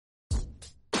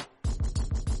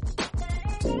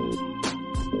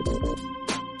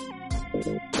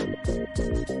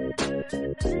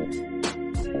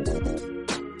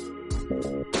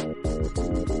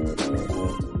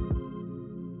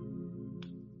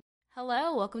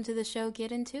Hello, welcome to the show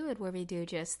Get Into It, where we do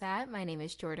just that. My name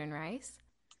is Jordan Rice.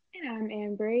 And I'm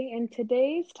Ambry, and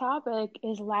today's topic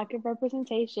is lack of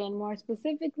representation, more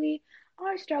specifically,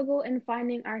 our struggle in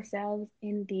finding ourselves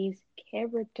in these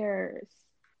characters.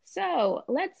 So,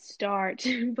 let's start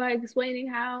by explaining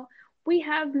how we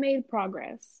have made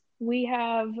progress. We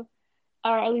have,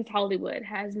 or at least Hollywood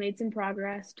has made some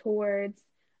progress towards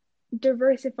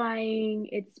diversifying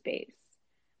its space.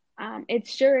 It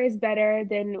sure is better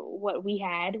than what we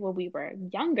had when we were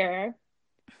younger,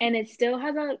 and it still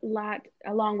has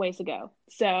a long ways to go.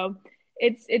 So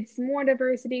it's more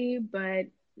diversity, but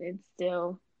it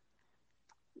still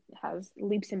has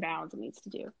leaps and bounds it needs to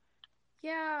do.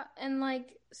 Yeah, and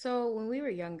so when we were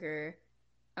younger,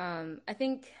 I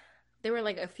think there were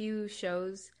like a few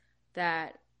shows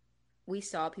that we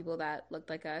saw people that looked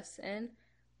like us in,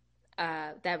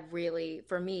 that really,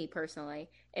 for me personally,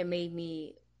 it made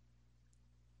me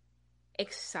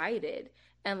excited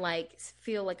and like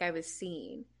feel like I was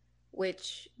seen,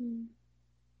 which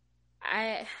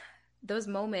I those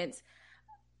moments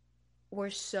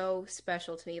were so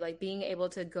special to me. Like being able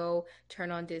to go turn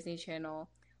on Disney Channel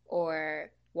or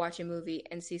watch a movie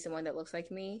and see someone that looks like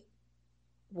me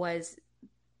was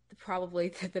probably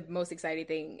the most exciting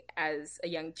thing as a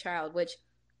young child, which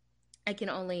I can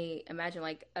only imagine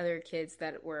like other kids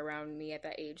that were around me at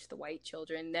that age, the white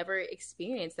children, never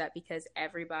experienced that because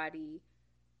everybody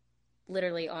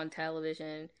literally on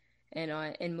television and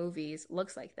on in movies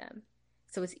looks like them.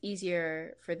 So it's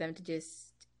easier for them to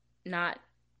just not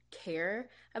care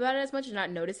about it as much and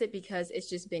not notice it because it's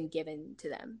just been given to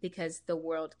them because the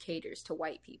world caters to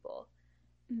white people.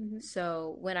 Mm-hmm.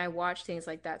 So when I watch things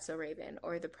like That's So Raven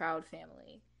or The Proud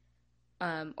Family,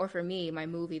 or for me, my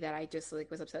movie that I just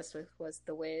like was obsessed with was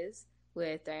The Wiz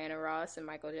with Diana Ross and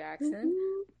Michael Jackson.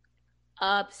 Mm-hmm.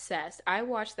 Obsessed. I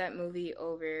watched that movie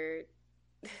over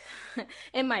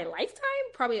in my lifetime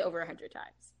probably over 100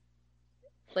 times,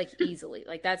 like easily.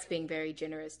 Like that's being very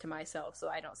generous to myself so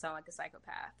I don't sound like a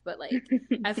psychopath, but like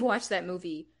I've watched that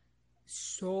movie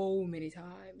so many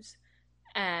times,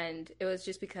 and it was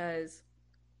just because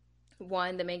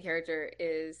one, the main character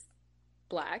is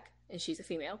black and she's a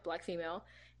female, black female,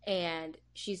 and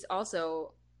she's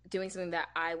also doing something that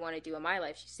I want to do in my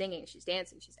life. She's singing, she's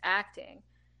dancing, she's acting.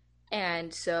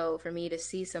 And so for me to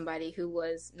see somebody who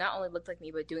was not only looked like me,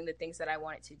 but doing the things that I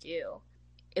wanted to do,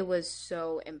 it was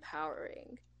so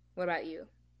empowering. What about you?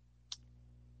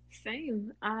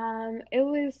 Same. It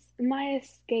was my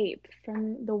escape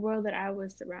from the world that I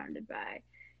was surrounded by.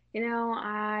 It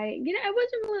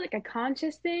wasn't really like a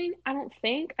conscious thing. I don't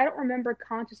think. I don't remember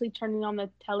consciously turning on the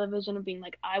television and being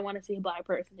like, I want to see a black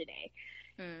person today.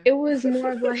 Mm. It was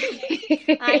more of like,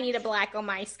 I need a black on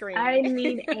my I screen.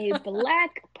 need a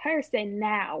black person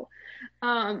now.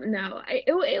 No,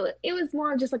 it was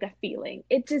more of just like a feeling.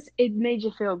 It made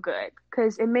you feel good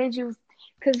because it made you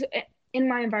because in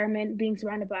my environment, being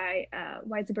surrounded by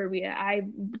white suburbia, I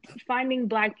finding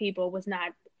black people was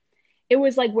not. It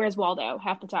was like where's Waldo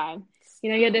half the time.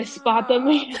 You had to spot them.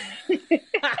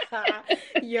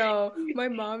 Yo, my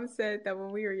mom said that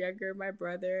when we were younger, my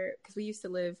brother, because we used to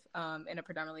live in a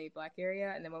predominantly black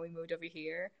area, and then when we moved over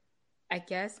here, I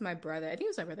guess my brother, I think it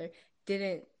was my brother,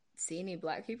 didn't see any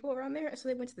black people around there. So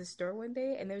they went to the store one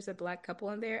day and there's a black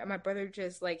couple in there. And my brother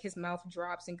just like his mouth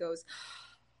drops and goes,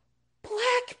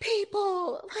 black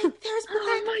people! Like there's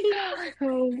black people.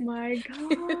 Oh my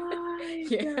god.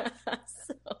 Yeah.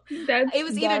 So That's it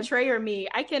was either Trey or me.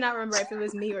 I cannot remember if it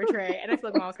was me or Trey. And I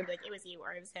feel like my mom's gonna be like, it was you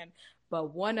or it was him.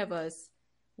 But one of us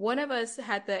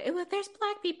had it was there's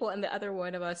black people, and the other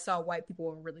one of us saw white people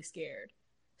and were really scared.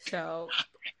 So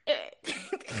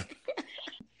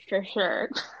for sure.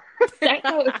 That's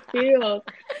how it feels.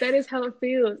 That is how it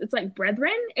feels. It's like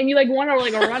brethren, and you like want to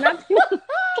like run up.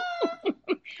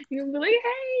 You'll be like,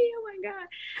 "Hey, oh my god!"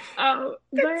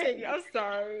 Continue. I'm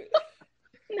sorry.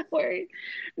 No worries.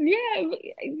 Yeah,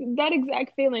 that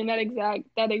exact feeling, that exact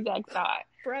thought.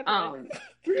 Brethren.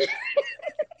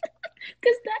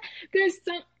 Because there's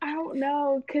some I don't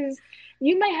know because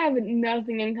you might have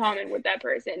nothing in common with that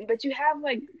person, but you have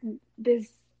like this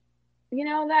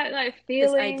that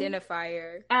feeling, this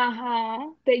identifier,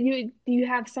 that you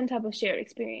have some type of shared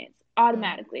experience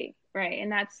automatically, right?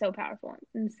 And that's so powerful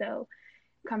and so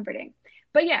comforting.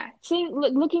 But yeah,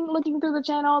 looking through the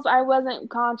channels, I wasn't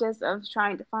conscious of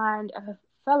trying to find a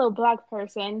fellow black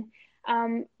person,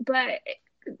 but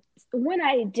when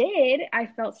I did, I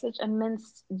felt such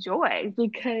immense joy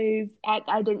because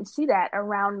I didn't see that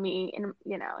around me in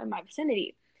in my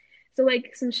vicinity. So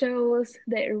like some shows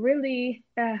that really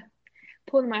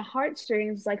pulled my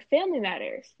heartstrings, like Family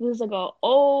Matters. This is like a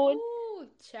old Ooh,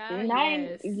 child,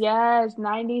 yes.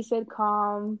 90s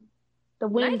sitcom. The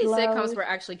wind 90s sitcoms blows, were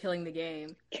actually killing the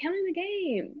game killing the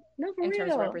game. No, for in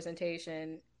terms of real.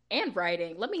 representation and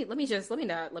writing. Let me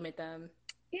not limit them.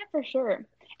 Yeah, for sure. And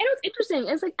it was interesting.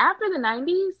 It's like after the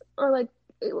 90s or like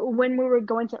when we were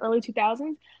going to early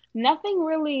 2000s, nothing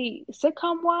really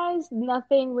sitcom wise,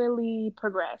 nothing really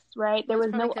progressed, right? There That's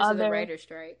was probably no because of the other. writer's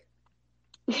strike.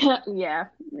 Yeah,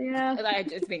 yeah. I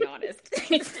just being honest.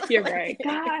 It's You're right. like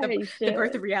Gosh, the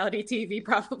birth of reality TV,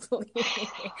 probably.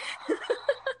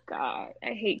 God,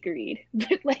 I hate greed.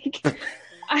 But like,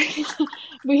 I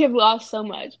we have lost so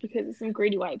much because of some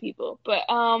greedy white people. But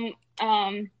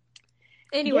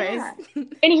Anyways, yeah.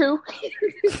 Anywho,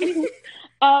 anywho,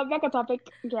 back on topic.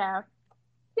 Yeah,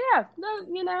 yeah.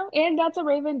 No, and That's a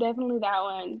Raven. Definitely that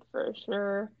one for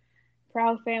sure.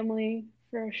 Proud Family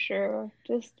for sure.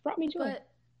 Just brought me joy. but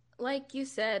like you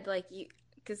said, like you,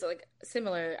 because like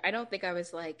similar, I don't think I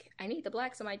was like, I need the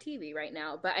blacks on my TV right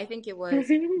now. But I think it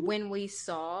was when we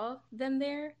saw them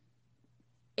there,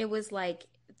 it was like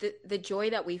the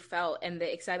joy that we felt and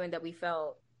the excitement that we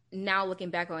felt. Now looking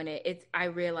back on it, I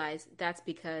realized that's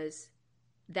because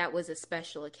that was a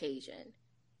special occasion.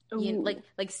 Ooh,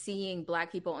 Like seeing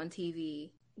black people on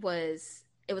TV was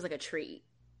like a treat,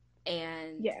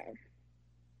 and yeah.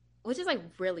 which is like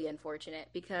really unfortunate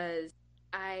because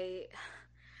I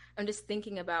I'm just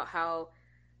thinking about how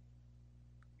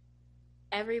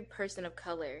every person of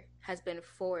color has been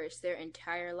forced their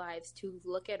entire lives to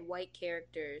look at white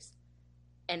characters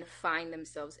and find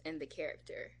themselves in the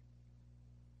character.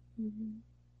 Hmm.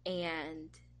 And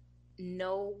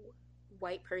no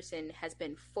white person has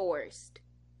been forced,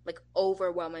 like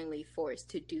overwhelmingly forced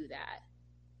to do that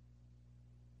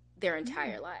their Yeah.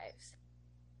 entire lives.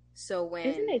 So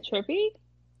Isn't when it trippy?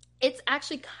 it's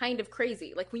actually kind of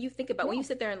crazy, like when you think about when Yeah. you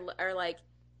sit there and are like,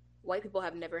 white people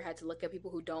have never had to look at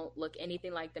people who don't look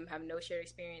anything like them, have no shared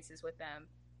experiences with them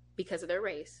because of their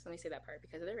race. Let me say that part,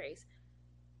 because of their race,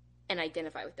 and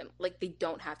identify with them. Like they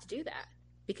don't have to do that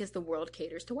because the world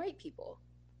caters to white people.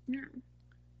 Yeah.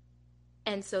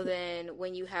 And so then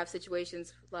when you have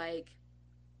situations like,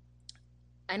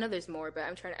 I know there's more, but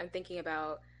I'm thinking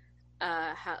about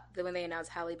how when they announced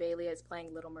Halle Bailey as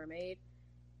playing Little Mermaid,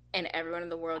 and everyone in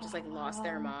the world just like lost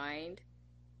their Oh, mind.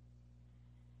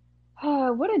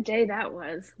 oh, what a day that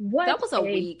was. What That was a a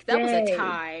week. That was a day.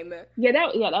 time. Yeah,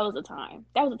 that was a time.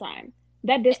 That was a time.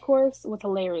 That discourse was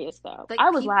hilarious though. Like I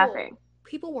was laughing.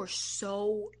 people were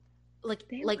so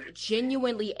They were, like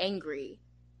genuinely angry.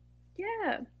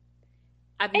 yeah.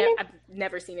 And I've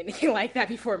never seen anything like that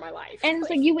before in my life. it's like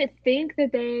Like you would think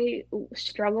that they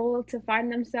struggle to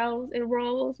find themselves in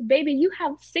roles. Baby, you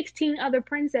have 16 other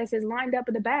princesses lined up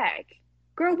in the back.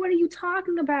 Girl, what are you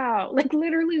talking about? Like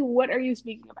literally, what are you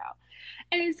speaking about?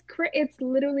 And it's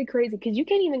literally crazy because you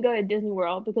can't even go to Disney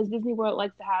World because Disney World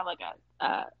likes to have like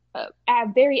a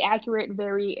very accurate,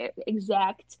 very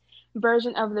exact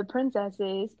version of the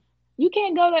princesses. You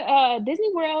can't go to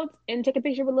Disney World and take a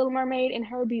picture with Little Mermaid and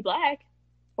her be black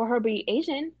or her be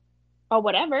Asian or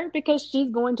whatever because she's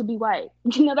going to be white.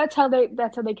 That's how they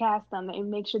cast them and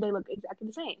make sure they look exactly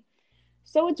the same.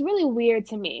 So it's really weird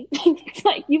to me. It's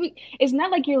like it's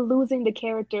not like you're losing the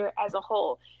character as a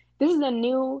whole. This is a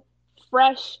new,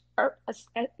 fresh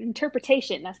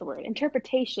interpretation. That's the word.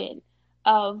 Interpretation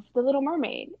of the Little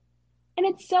Mermaid, and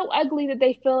it's so ugly that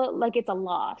they feel like it's a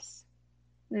loss.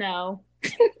 No,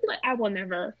 I will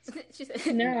never. she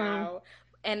said No. no.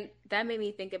 And that made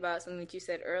me think about something that you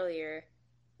said earlier,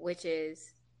 which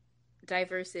is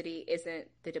diversity isn't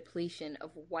the depletion of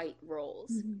white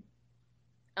roles.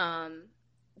 Mm-hmm. Um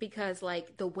because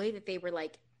like the way that they were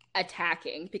like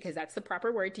attacking, because that's the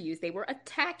proper word to use, they were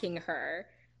attacking her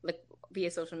like via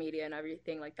social media and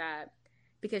everything like that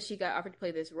because she got offered to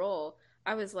play this role.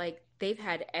 I was like, they've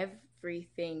had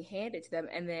everything handed to them,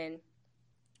 and then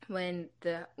when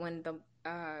the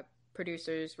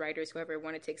producers, writers, whoever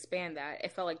wanted to expand that,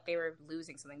 it felt like they were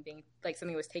losing something, being like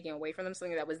something was taken away from them,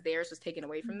 something that was theirs was taken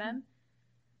away from Mm-hmm. them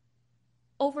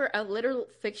over a literal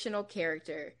fictional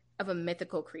character of a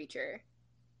mythical creature.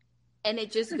 And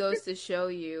it just goes to show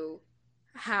you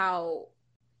how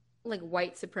like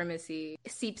white supremacy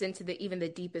seeps into the even the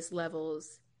deepest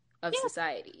levels of Yeah,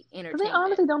 society, because I entertainment.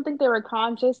 honestly don't think they were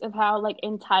conscious of how like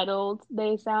entitled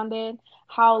they sounded,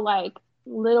 how like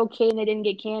little kid and they didn't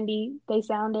get candy they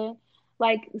sounded,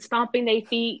 like stomping their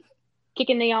feet,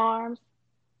 kicking their arms.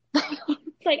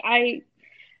 Like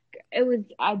it was,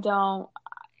 I don't,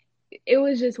 it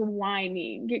was just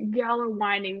whining. Y'all are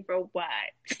whining for what?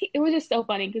 It was just so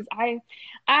funny because I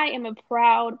am a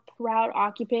proud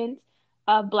occupant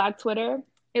of Black Twitter.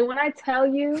 And when I tell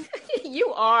you,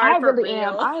 You are I for really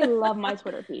am. real. I love my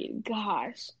Twitter feed.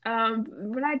 Gosh.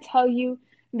 When I tell you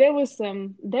there was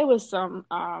some there was some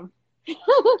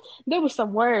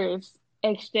words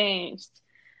exchanged.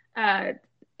 Uh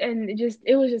and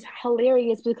it was just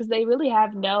hilarious because they really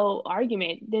have no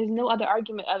argument. There's no other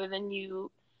argument other than you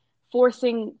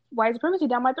forcing white supremacy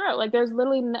down my throat. Like there's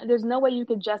no way you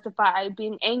could justify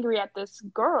being angry at this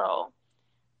girl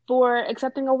for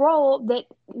accepting a role that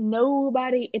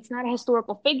nobody, it's not a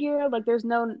historical figure. Like it's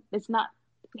not,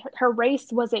 her race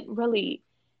wasn't really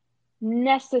The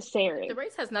necessary.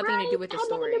 race has nothing to Right? do with It the had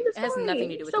nothing to do story. with It the has nothing to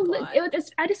story. do with the So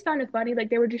plot. I just found it funny. Like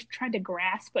they were just trying to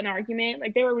grasp an argument.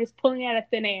 Like they were just pulling it out of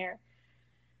thin air.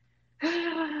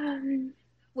 For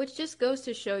Which just goes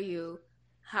to show you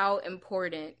how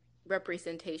important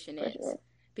representation is. sure.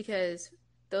 Because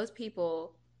those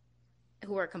people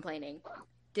who are complaining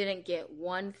didn't get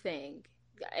one thing.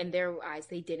 In their eyes,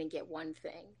 they didn't get one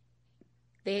thing.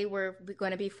 They were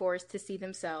going to be forced to see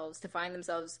themselves, to find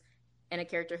themselves in a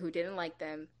character who didn't like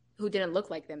them, who didn't look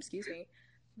like them, excuse me,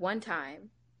 one time,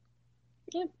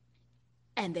 Yeah.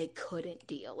 and they couldn't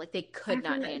deal. Like they could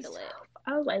not handle it.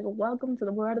 I was like, welcome to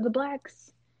the world of the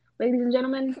blacks. Ladies and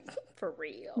gentlemen, For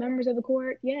real. members of the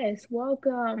court, yes,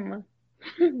 welcome.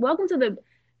 Welcome to the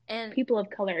And people of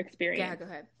color yeah, experience. go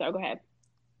ahead. So go ahead.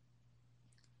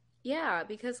 Yeah,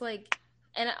 because like,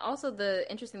 and also the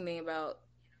interesting thing about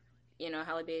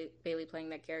Halle Bailey playing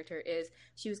that character is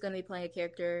she was going to be playing a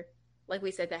character, like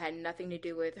we said, that had nothing to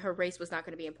do with her race, was not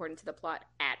going to be important to the plot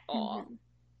at all,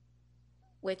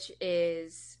 which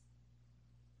was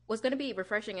going to be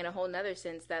refreshing in a whole nother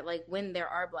sense that like when there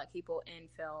are black people in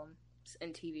films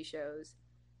and TV shows,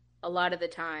 a lot of the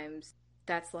times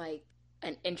that's like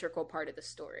an integral part of the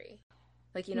story.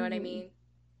 Like, you know what I mean?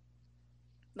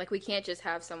 Like we can't just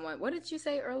have someone. What did you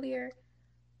say earlier?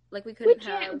 Like we couldn't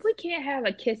have. We can't have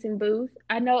a kissing booth.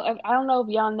 I don't know if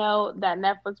y'all know that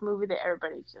Netflix movie that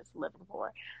everybody's just living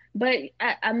for, but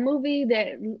a movie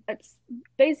that it's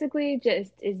basically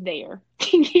just is there.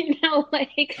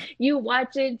 Like you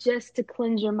watch it just to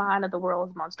cleanse your mind of the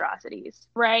world's monstrosities,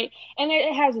 right? And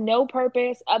it has no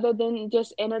purpose other than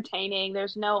just entertaining.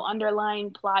 There's no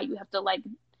underlying plot you have to like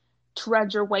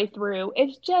trudge your way through.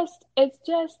 It's just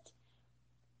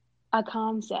a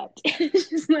concept. It's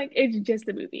just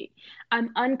a movie.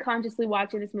 I'm unconsciously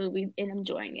watching this movie and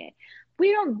enjoying it.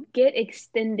 We don't get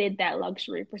extended that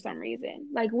luxury for some reason.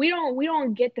 Like we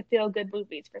don't get the feel good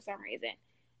movies for some reason.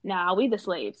 Nah, we the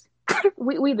slaves.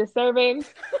 We the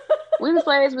servants. We the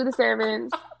slaves, we the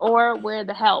servants, or we're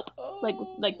the help. Like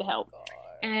the help.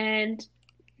 And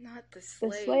Not the the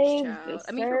slaves, slaves, the child.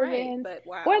 I mean, you're right, servants, but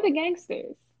wow. or the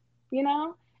gangsters, you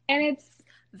know? And it's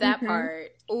That part,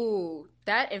 ooh,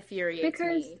 that infuriates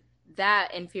me.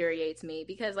 That infuriates me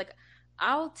because, like,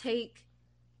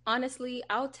 honestly,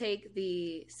 I'll take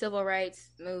the civil rights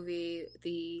movie,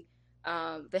 the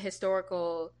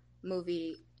historical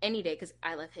movie any day because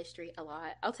I love history a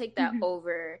lot. I'll take that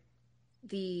over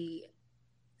the.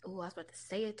 Oh, I was about to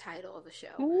say a title of a show.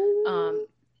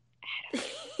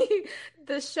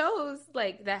 The shows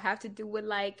like that have to do with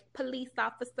like police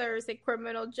officers and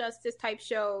criminal justice type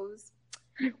shows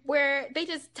where they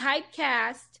just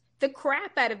typecast the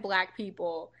crap out of black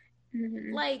people,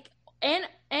 like and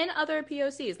other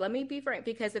POCs. Let me be frank,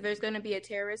 because if there's going to be a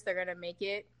terrorist, they're going to make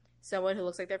it someone who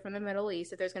looks like they're from the Middle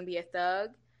East. If there's going to be a thug,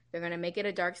 they're going to make it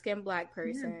a dark-skinned black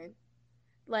person. Yeah.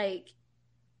 Like,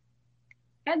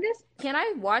 can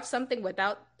I watch something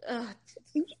without?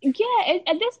 Yeah,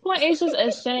 at this point, it's just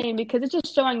a shame because it's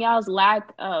just showing y'all's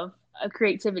lack of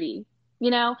creativity. You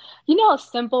know how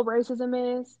simple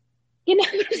racism is.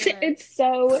 It's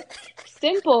so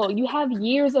simple. You have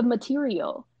years of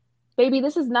material, baby.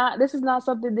 This is not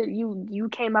something that you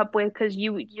came up with because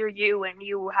you're you and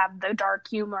you have the dark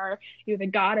humor. You're the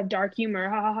god of dark humor.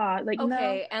 Ha ha ha. Like, okay,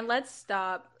 no. And let's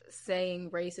stop saying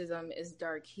racism is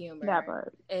dark humor. That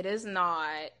part. It is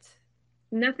not.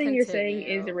 Nothing Continue. You're saying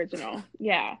is original.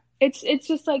 Yeah. It's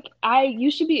just like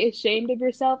you should be ashamed of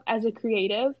yourself as a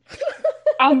creative.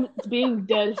 I'm being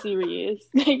dead serious.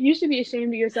 You should be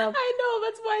ashamed of yourself. I know,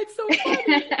 that's why it's so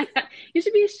funny. You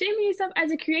should be ashamed of yourself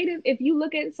as a creative if you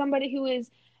look at somebody who is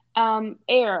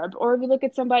Arab, or if you look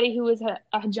at somebody who is a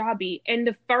hijabi, and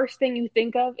the first thing you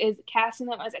think of is casting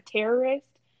them as a terrorist.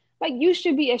 Like, you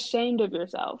should be ashamed of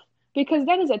yourself because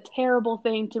that is a terrible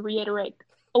thing to reiterate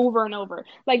over and over.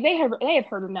 Like they have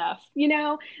heard enough, you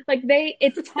know? Like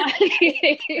it's time.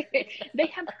 They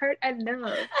have heard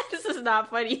enough. This is not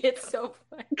funny. It's so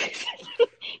funny.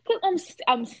 Cause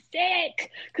I'm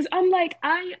sick. Cause I'm like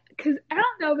cause I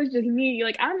don't know if it's just me.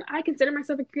 Like I consider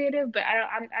myself a creative, but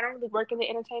I don't really work in the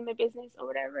entertainment business or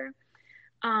whatever.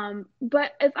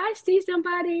 But if I see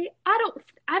somebody, I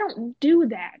don't do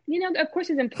that. You know, of course,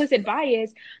 there's implicit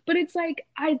bias, but it's like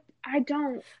I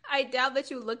don't. I doubt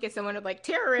that you look at someone like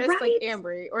terrorist, Right? like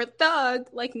Ambry, or thug,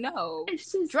 like no.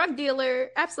 It's just drug dealer,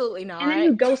 absolutely not. And then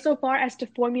you go so far as to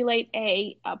formulate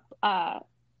a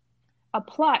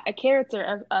plot, a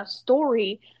character, a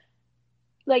story.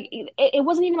 Like it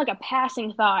wasn't even like a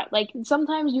passing thought. Like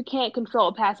sometimes you can't control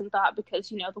a passing thought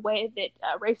because you know the way that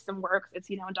racism works. It's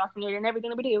indoctrinated in everything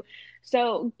that we do.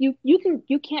 So you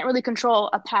can't really control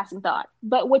a passing thought.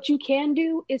 But what you can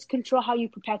do is control how you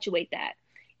perpetuate that.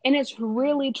 And it's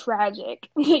really tragic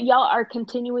that y'all are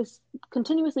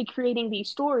continuously creating these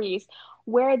stories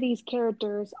where these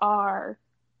characters are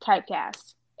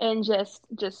typecast and just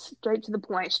straight to the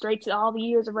point, straight to all the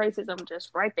years of racism,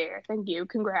 just right there. Thank you.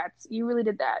 Congrats. You really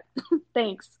did that.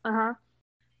 Thanks. Uh-huh.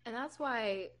 And that's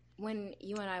why when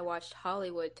you and I watched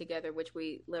Hollywood together, which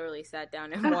we literally sat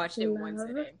down and watched in one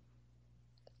sitting,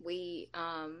 we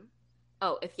Hollywood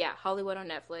on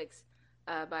Netflix,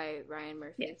 by Ryan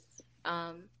Murphy. Yes.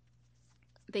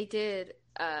 They did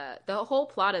the whole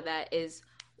plot of that is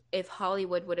if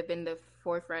Hollywood would have been the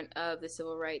forefront of the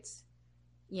civil rights,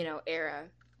 era,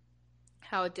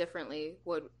 how differently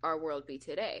would our world be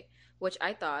today? Which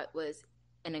I thought was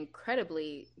an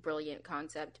incredibly brilliant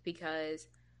concept because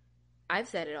I've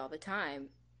said it all the time.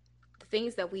 The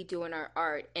things that we do in our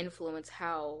art influence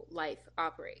how life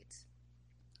operates.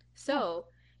 So,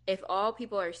 if all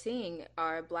people are seeing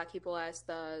are Black people as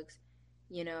thugs,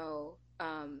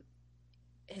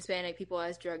 Hispanic people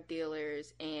as drug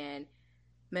dealers, and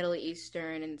Middle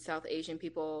Eastern and South Asian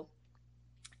people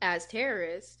as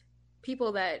terrorists,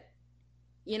 people that,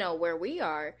 where we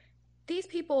are, these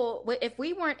people, if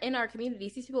we weren't in our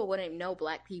communities, these people wouldn't know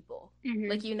Black people. Mm-hmm.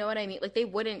 Like, you know what I mean? Like, they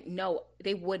would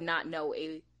not know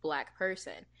a Black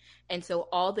person. And so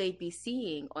all they'd be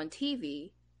seeing on TV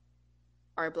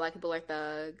are Black people are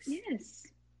thugs. Yes.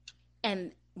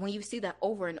 And when you see that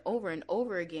over and over and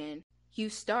over again, you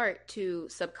start to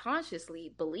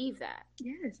subconsciously believe that.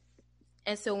 Yes.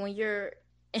 And so when you're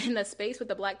in a space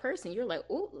with a Black person, you're like,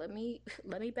 "Ooh, let me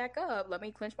back up. Let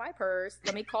me clench my purse.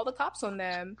 Let me call the cops on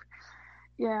them."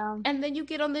 Yeah. And then you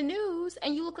get on the news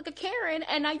and you look like a Karen,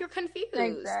 and now you're confused.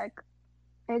 Exactly.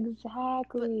 But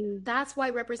that's why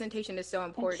representation is so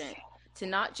important. To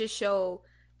not just show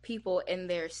people in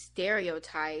their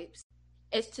stereotypes.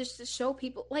 It's just to show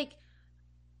people, like,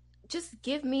 just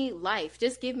give me life.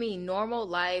 Just give me normal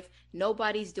life.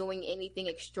 Nobody's doing anything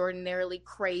extraordinarily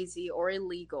crazy or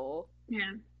illegal.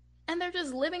 Yeah. And they're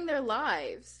just living their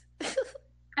lives.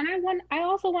 And I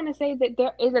also want to say that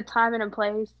there is a time and a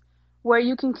place where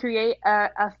you can create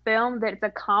a film that's a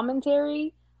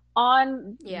commentary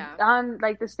on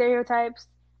like the stereotypes.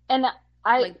 And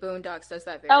like Boondocks does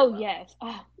that very well. Yes.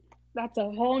 Oh, that's a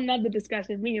whole nother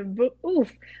discussion.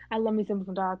 I love me some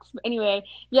Boondocks. But anyway,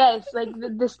 yes, like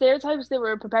the stereotypes that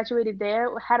were perpetuated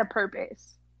there had a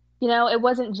purpose. It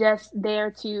wasn't just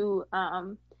there to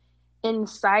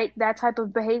incite that type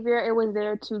of behavior. It was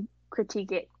there to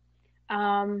critique it,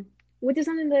 which is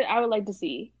something that I would like to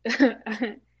see.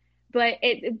 But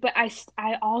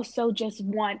I also just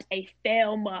want a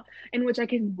film in which I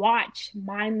can watch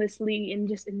mindlessly and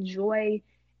just enjoy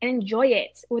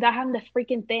it without having to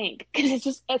freaking think.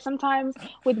 Because sometimes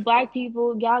with Black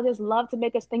people, y'all just love to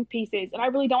make us think pieces, and I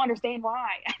really don't understand why.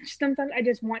 Sometimes I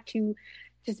just want to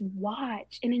just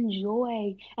watch and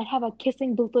enjoy and have a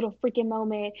kissing booth little freaking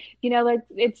moment. Like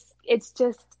it's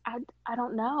just I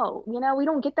don't know. We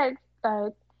don't get that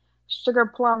sugar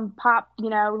plum pop,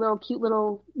 little cute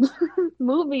little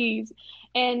movies.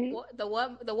 And the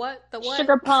what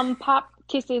sugar plum pop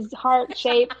kisses, heart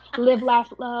shape, live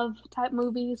laugh love type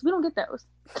movies. We don't get those.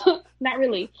 Not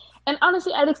really. And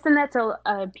honestly, I'd extend that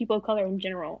to people of color in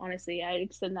general. Honestly, I'd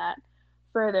extend that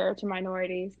further to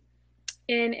minorities.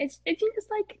 And it's just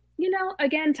like,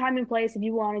 again, time and place. If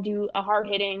you want to do a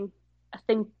hard-hitting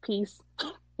think piece,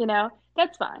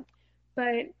 that's fine.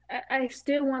 But I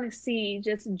still want to see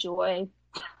just joy,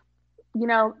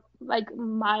 like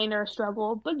minor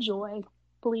struggle, but joy,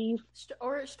 please.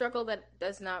 Or a struggle that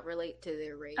does not relate to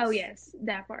their race. Oh yes,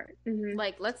 that part. Mm-hmm.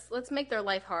 Like let's make their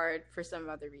life hard for some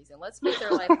other reason. Let's make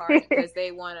their life hard because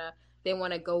they wanna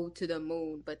go to the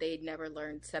moon, but they never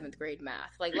learned 7th grade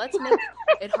math. Like, let's make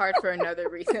it hard for another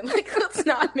reason. Like, let's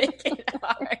not make it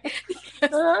hard.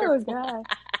 Oh god.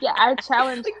 Yeah, Like,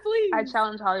 I please.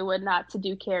 challenge Hollywood not to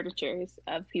do caricatures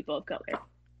of people of color.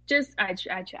 Just I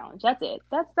challenge. That's it.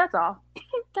 That's all.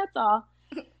 That's all.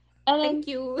 And then Thank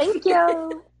you. thank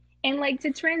you. And like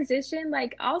to transition,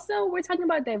 like also we're talking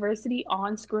about diversity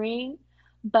on screen,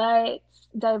 but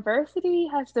diversity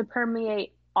has to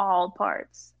permeate all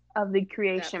parts of the That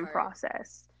creation part.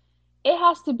 process. It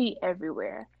has to be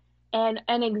everywhere. And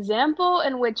an example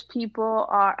in which people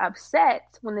are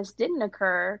upset when this didn't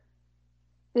occur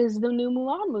is the new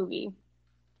Mulan movie.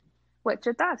 What's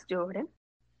your thoughts, Jordan?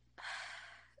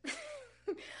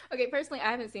 Okay, personally,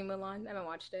 I haven't seen Mulan. I haven't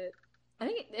watched it. I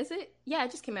think is it? Yeah,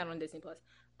 it just came out on Disney Plus.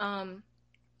 Um,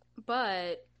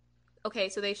 but okay,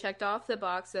 so they checked off the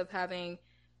box of having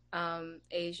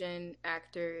Asian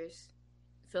actors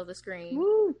fill the screen,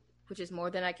 Woo! which is more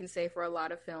than I can say for a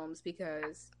lot of films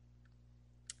because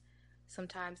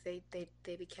sometimes they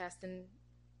be casting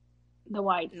The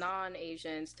whites.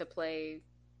 non-Asians to play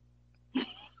So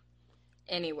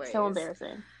anyways.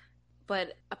 embarrassing.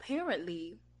 But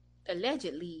apparently,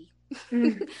 allegedly,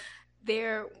 Mm.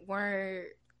 there were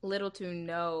little to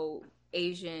no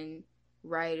Asian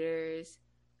writers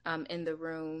in the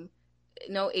room.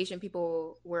 No Asian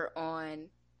people were on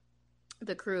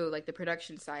the crew, like the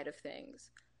production side of things.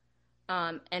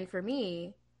 And for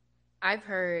me, I've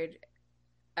heard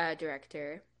a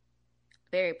director,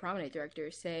 very prominent director,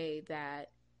 say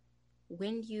that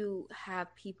when you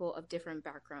have people of different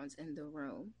backgrounds in the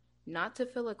room, not to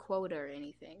fill a quota or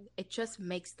anything, it just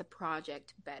makes the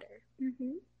project better.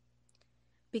 Mm-hmm.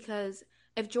 Because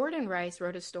if Jordan Rice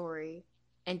wrote a story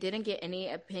and didn't get any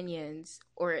opinions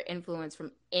or influence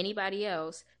from anybody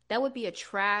else, that would be a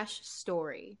trash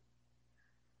story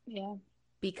Yeah.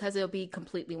 because it'll be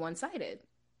completely one sided.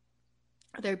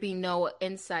 There'd be no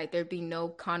insight, there'd be no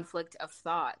conflict of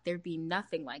thought, there'd be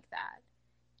nothing like that.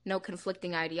 No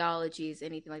conflicting ideologies,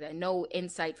 anything like that. No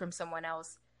insight from someone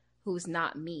else who's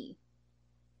not me.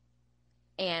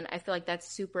 And I feel like that's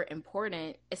super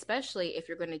important, especially if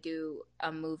you're going to do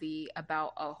a movie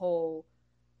about a whole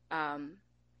um,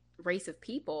 race of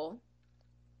people.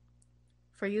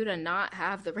 For you to not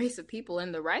have the race of people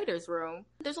in the writer's room,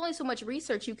 there's only so much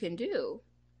research you can do.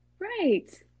 Right.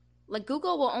 Like,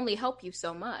 Google will only help you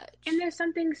so And much. there's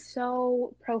something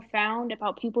so profound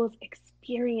about people's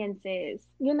experiences,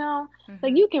 you know?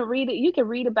 Like Mm-hmm. you can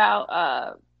read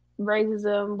about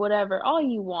racism, whatever, all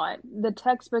you want. The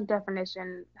textbook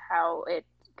definition, how it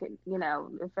could,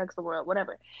 affects the world,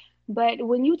 whatever. But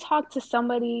when you talk to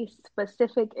somebody's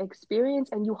specific experience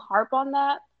and you harp on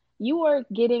that, you are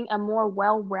getting a more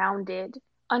well-rounded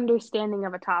understanding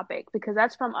of a topic because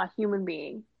that's from a human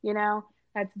being, you know?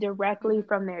 That's directly Mm-hmm.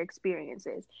 from their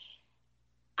experiences.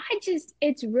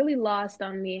 It's really lost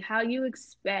on me how you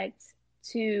expect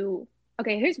to.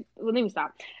 Okay, let me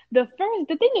stop. The thing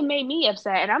that made me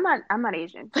upset, and I'm not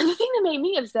Asian, but the thing that made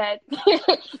me upset,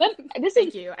 this is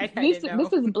Thank you. I didn't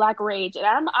this know. is black rage, and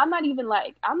I'm not even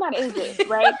like, I'm not Asian,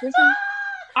 right?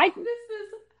 I, This is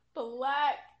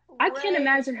black I can't rage.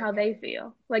 imagine how they Okay.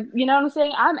 feel. Like, you know what I'm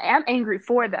saying? I'm angry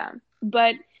for them,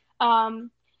 but um,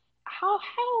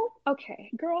 okay,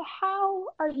 girl, how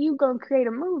are you gonna create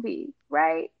a movie,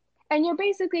 right? And you're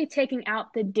basically taking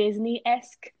out the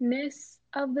Disney-esque-ness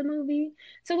of the movie.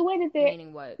 So the way that they're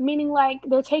Meaning what? meaning like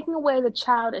they're taking away the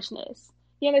childishness.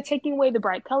 They're taking away the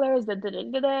bright colors, the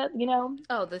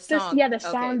Oh, the this, song. yeah, the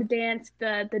song, Okay. the dance,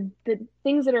 the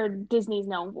things that are Disney's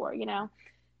known for,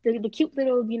 the cute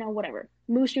little, whatever.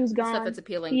 Mushu's The stuff gone. that's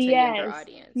appealing to a younger Yes.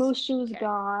 audience. Mushu's Okay.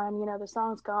 gone, the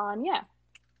song's gone. Yeah.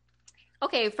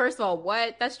 Okay, first of all,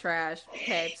 what? That's trash.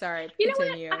 Okay, sorry. You know what?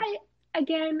 Continue.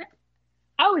 Again,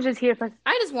 I was just here for.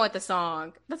 I just want the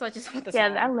song. That's why I just want the Yeah,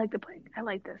 song. I like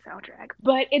the soundtrack,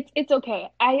 but it's okay.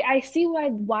 I see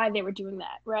why they were doing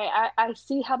that, right? I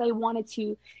see how they wanted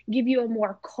to give you a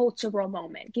more cultural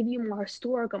moment, give you a more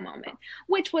historical moment,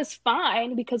 which was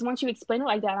fine because once you explain it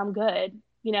like that, I'm good.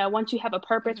 Once you have a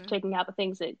purpose for Mm-hmm. taking out the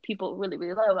things that people really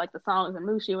really love, like the songs and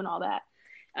Mushu and all that,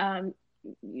 um,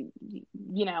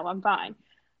 I'm fine.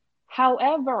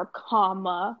 However,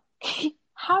 comma,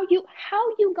 how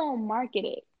you gonna market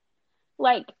it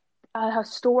like a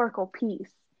historical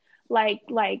piece, like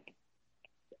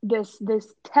this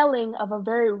telling of a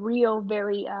very real,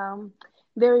 very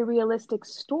realistic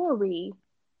story,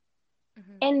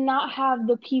 Mm-hmm. and not have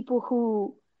the people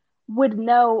who would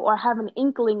know or have an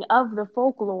inkling of the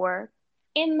folklore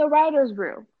in the writer's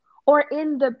room or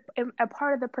in a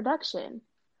part of the production.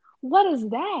 What is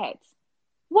that?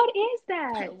 What is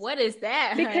that? What is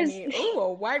that, Because honey? Ooh,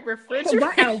 a white why a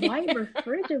refrigerator. white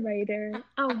refrigerator?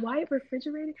 A white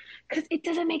refrigerator? Because it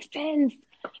doesn't make sense.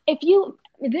 If you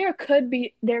there could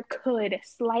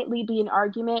slightly be an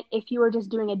argument if you were just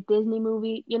doing a Disney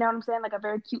movie, you know what I'm saying? Like a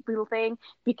very cute little thing,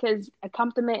 because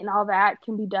accompaniment and all that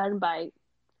can be done by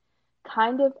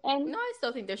kind of, and No, I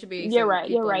still think there should be you're some right,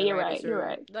 you're people in right, the you're right, writers' you're room.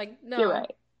 right, Like, you're no,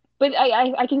 right. But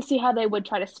I can see how they would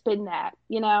try to spin that,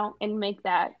 and make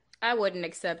that. I wouldn't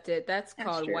accept it. That's That's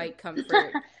called true. white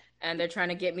comfort. And they're trying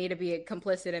to get me to be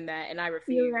complicit in that, and I You're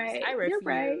refuse. right. I You're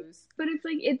right. refuse. But it's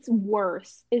like it's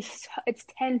worse. It's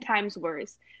 10 times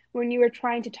worse when you are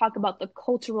trying to talk about the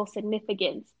cultural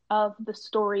significance of the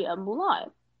story of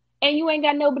Mulan. And you ain't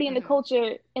got nobody in the Hmm.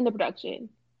 culture in the production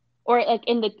or like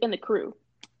in the crew.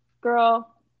 Girl,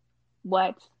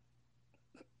 what?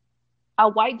 A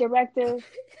white director?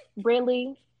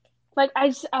 Really? Like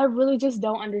I really just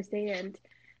don't understand.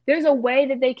 There's a way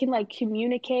that they can like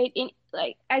communicate in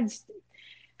like I just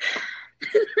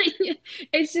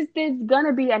it's just there's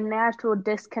gonna be a natural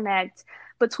disconnect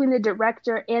between the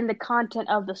director and the content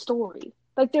of the story.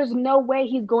 Like there's no way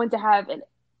he's going to have it,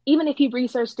 even if he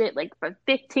researched it like for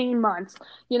 15 months,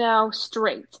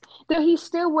 straight. Though Straight. he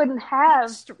still wouldn't have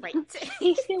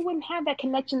that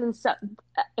connection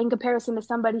in comparison to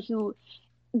somebody who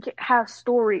has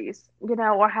stories,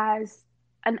 or has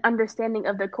an understanding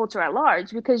of the culture at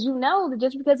large. Because that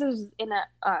just because it's in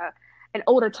an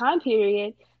older time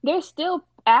period, there's still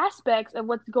aspects of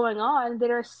what's going on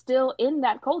that are still in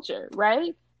that culture,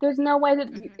 right? There's no way that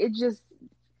Hmm. it just,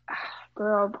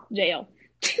 girl, jail,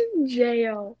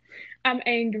 jail. I'm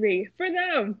angry for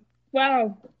them.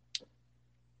 Wow,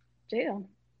 jail.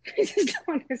 I just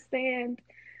don't understand.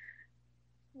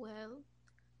 Well,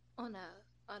 on a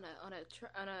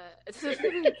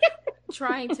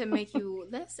trying to make you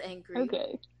less angry,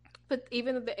 Okay. but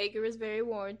even though the anger is very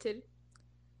warranted,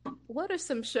 what are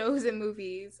some shows and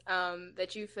movies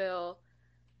that you feel,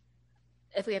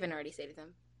 if we haven't already stated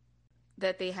them,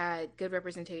 that they had good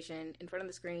representation in front of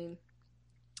the screen,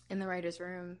 in the writers'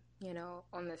 room,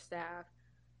 on the staff,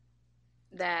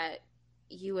 that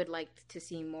you would like to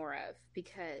see more of?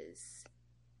 Because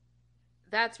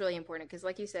that's really important. Because,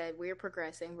 like you said, we're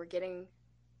progressing, we're getting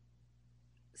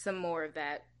some more of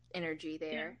that energy Yeah.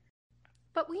 there.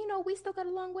 But we still got a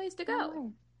long ways to Long go.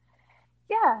 way.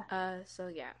 Yeah. So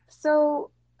yeah.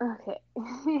 So, okay.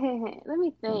 Let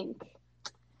me think.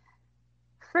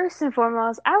 First and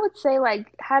foremost, I would say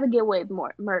like How to Get Away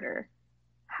with Murder.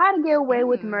 How to Get Away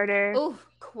with Mm. Murder Oh,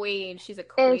 queen. She's a is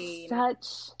queen.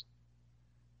 such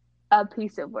a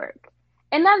piece of work,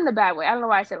 and not in a bad way. I don't know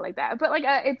why I said it like that, but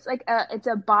it's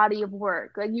a body of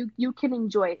work. Like you can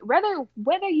enjoy it,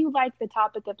 whether you like the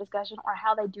topic of discussion or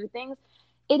how they do things.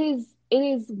 It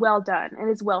is well done and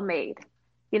it's well made,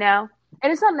 you know.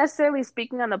 And it's not necessarily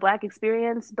speaking on the Black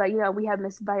experience, but we have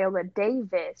Miss Viola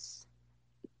Davis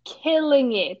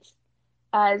killing it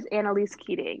as Annalise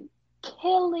Keating,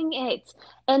 killing it.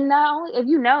 And not only, if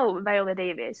you know Viola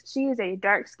Davis, she is a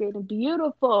dark skinned,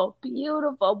 beautiful,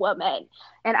 beautiful woman.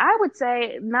 And I would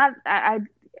say not, I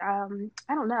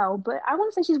don't know, but I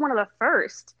want to say she's one of the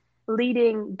first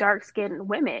leading dark skinned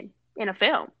women in a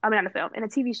film. I mean, not a film, in a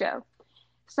TV show.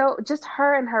 So just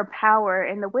her and her power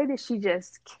and the way that she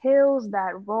just kills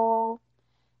that role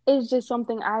is just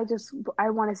something I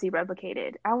want to see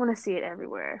replicated. I want to see it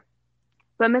everywhere.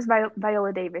 But Miss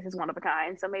Viola Davis is one of a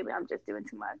kind, so maybe I'm just doing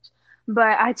too much.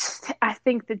 But I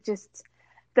think that just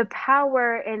the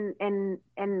power and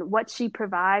what she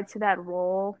provides to that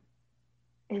role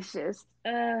is just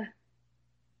does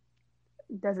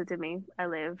it to me. I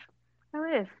live.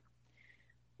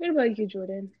 What about you,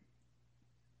 Jordan?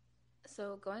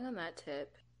 So going on that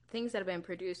tip, things that have been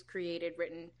produced, created,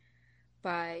 written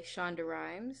by Shonda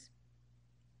Rhimes,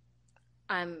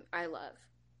 I love.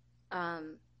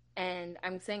 Um, and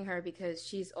I'm saying her because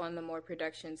she's on the more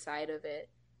production side of it,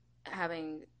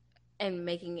 having and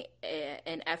making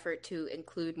an effort to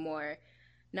include more,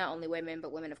 not only women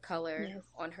but women of color Yes.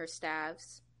 on her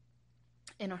staffs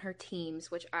and on her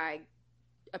teams, which I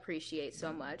appreciate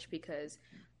so much because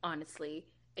honestly,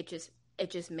 it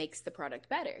just makes the product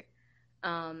better.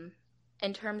 Um,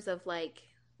 in terms of like,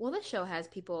 well, this show has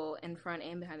people in front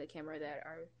and behind the camera that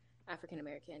are African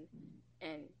American,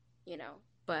 and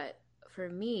but for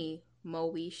me,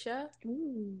 Moesha,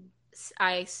 Ooh.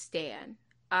 I stand.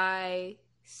 I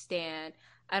stand.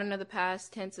 I don't know the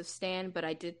past tense of stand, but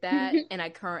I did that, and I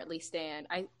currently stand.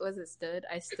 I was it stood.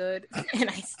 I stood, and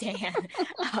I stand.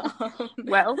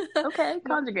 Well, okay,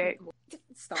 conjugate.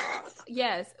 Stop.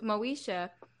 Yes, Moesha,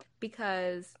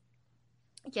 because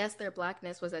yes, their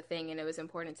blackness was a thing, and it was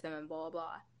important to them, and blah blah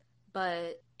blah.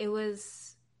 But it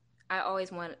was I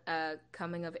always want a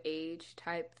coming of age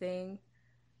type thing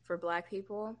for Black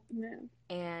people. Yeah.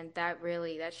 And that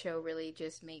show really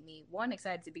just made me, one,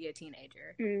 excited to be a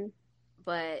teenager,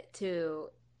 but two,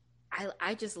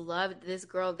 I just loved this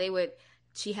girl.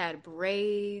 She had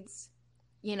braids,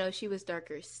 you know, she was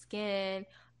darker skinned.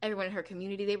 Everyone in her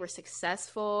community, they were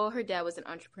successful. Her dad was an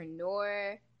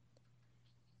entrepreneur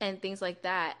and things like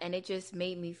that. And it just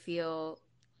made me feel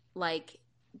like,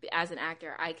 as an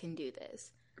actor, I can do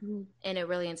this. And it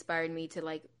really inspired me to,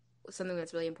 like, something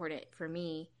that's really important for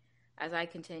me as I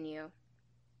continue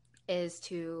is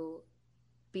to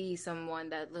be someone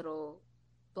that little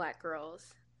Black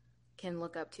girls can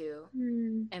look up to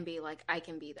and be like, I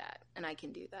can be that and I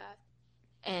can do that.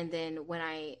 And then when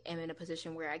I am in a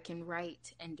position where I can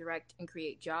write and direct and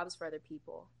create jobs for other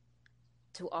people,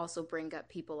 to also bring up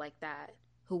people like that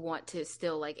who want to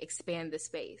still, like, expand the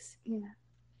space. Yeah.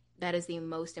 That is the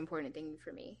most important thing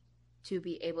for me, to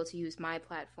be able to use my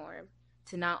platform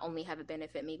to not only have it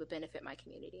benefit me, but benefit my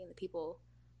community and the people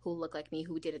who look like me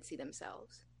who didn't see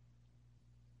themselves.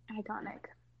 Iconic.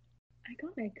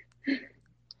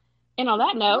 And on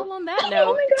that note. Well, on that note.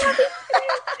 Oh my God.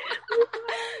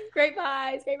 Great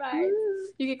vibes.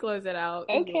 You can close it out.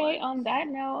 Okay, on that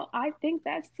note, I think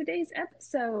that's today's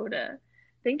episode.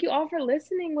 Thank you all for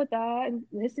listening with us and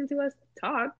listening to us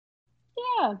talk.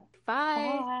 Yeah.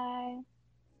 Bye.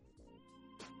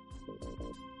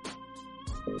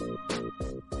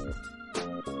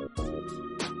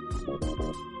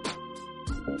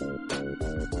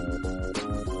 Bye.